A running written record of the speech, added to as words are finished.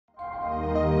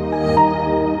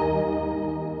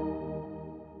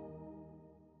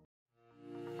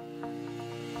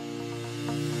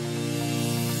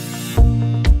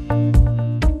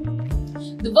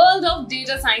of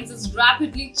data science is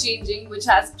rapidly changing, which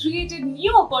has created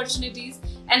new opportunities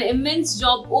and immense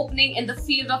job opening in the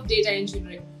field of data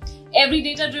engineering. Every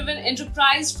data-driven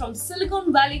enterprise, from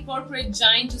Silicon Valley corporate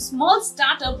giant to small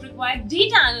startup, require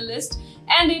data analyst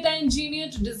and data engineer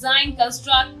to design,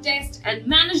 construct, test, and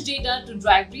manage data to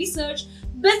drive research,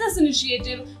 business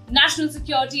initiative, national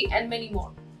security, and many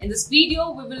more. In this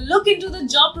video, we will look into the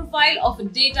job profile of a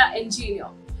data engineer.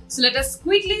 So let us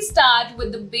quickly start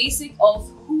with the basic of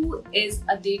who is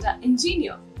a data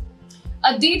engineer.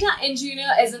 A data engineer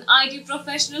is an IT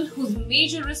professional whose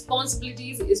major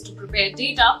responsibilities is to prepare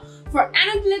data for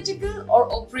analytical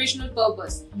or operational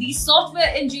purpose. These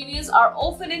software engineers are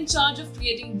often in charge of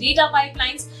creating data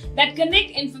pipelines that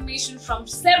connect information from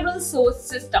several source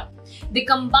systems. They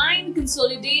combine,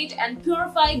 consolidate, and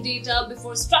purify data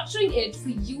before structuring it for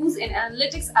use in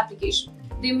analytics application.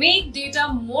 They make data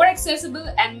more accessible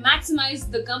and maximize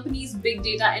the company's big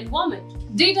data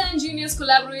environment. Data engineers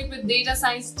collaborate with data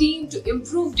science team to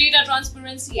improve data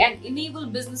transparency and enable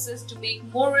businesses to make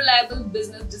more reliable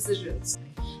business decisions.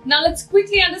 Now let's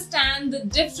quickly understand the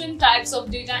different types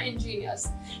of data engineers.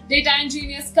 Data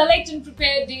engineers collect and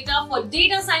prepare data for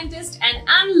data scientists and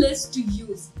analysts to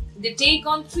use. They take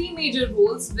on three major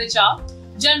roles, which are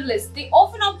generalists. They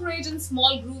often operate in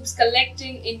small groups,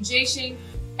 collecting, ingesting,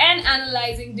 and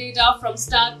analyzing data from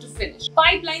start to finish.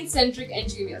 Pipeline-centric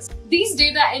engineers. These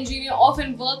data engineers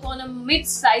often work on a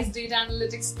mid-sized data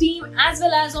analytics team as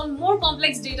well as on more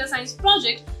complex data science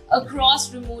projects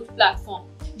across remote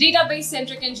platforms.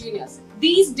 Database-centric engineers.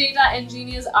 These data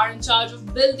engineers are in charge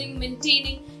of building,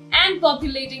 maintaining, and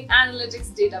populating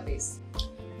analytics database.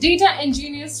 Data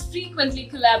engineers frequently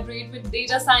collaborate with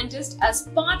data scientists as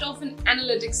part of an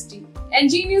analytics team.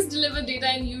 Engineers deliver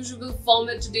data in usable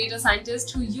format to data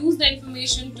scientists who use the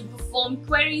information to perform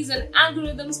queries and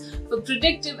algorithms for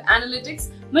predictive analytics,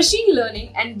 machine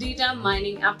learning, and data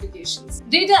mining applications.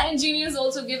 Data engineers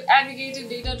also give aggregated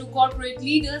data to corporate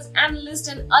leaders, analysts,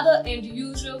 and other end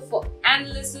users for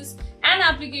analysis and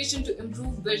application to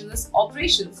improve business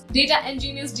operations. Data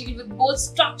engineers deal with both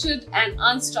structured and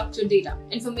unstructured data.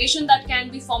 Information that can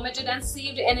be formatted and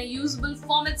saved in a usable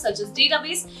format such as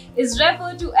database is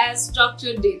referred to as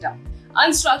structured data.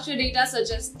 Unstructured data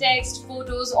such as text,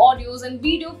 photos, audios, and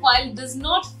video file does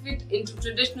not fit into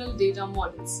traditional data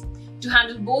models. To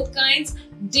handle both kinds,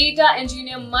 data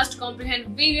engineer must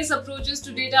comprehend various approaches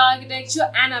to data architecture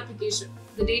and application.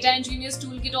 The data engineer's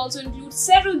toolkit also includes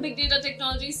several big data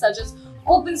technologies such as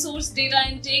open source data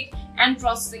intake and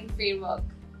processing framework.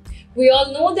 We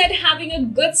all know that having a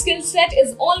good skill set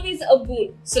is always a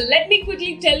boon. So let me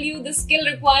quickly tell you the skill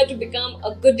required to become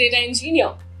a good data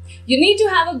engineer. You need to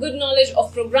have a good knowledge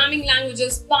of programming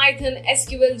languages, Python,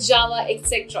 SQL, Java,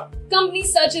 etc.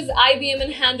 Companies such as IBM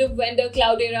and hand-off vendor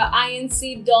Cloudera,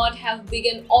 Inc. have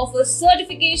begun offer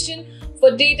certification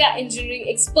for data engineering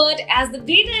expert as the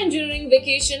data engineering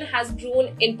vocation has grown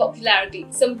in popularity.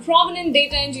 Some prominent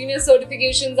data engineer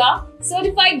certifications are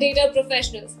Certified Data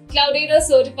Professionals, Cloudera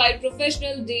Certified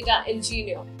Professional Data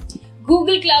Engineer,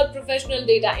 Google Cloud Professional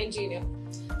Data Engineer.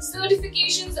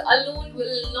 Certifications alone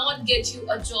will not get you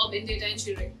a job in data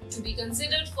engineering. To be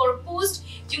considered for a post,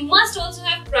 you must also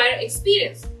have prior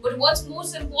experience. But what's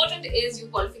most important is your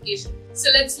qualification. So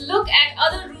let's look at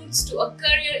other routes to a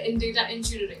career in data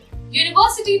engineering.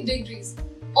 University degrees,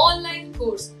 online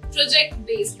course,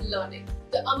 project-based learning.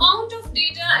 The amount of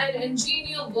data an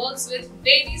engineer works with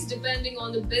varies depending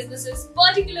on the businesses,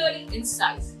 particularly in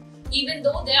size. Even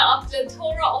though there are a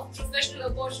plethora of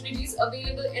professional opportunities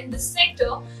available in this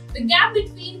sector, the gap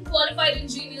between qualified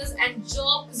engineers and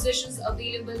job positions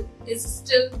available is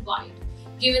still wide.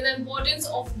 Given the importance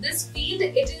of this field,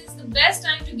 it is the best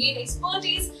time to gain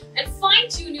expertise and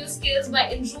fine-tune your skills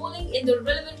by enrolling in the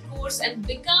relevant course and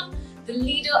become the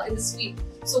leader in this field.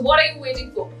 So what are you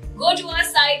waiting for? Go to our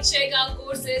site, check our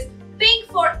courses, ping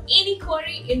for any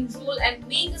query, enroll, and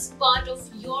make us part of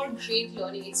your great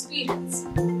learning experience.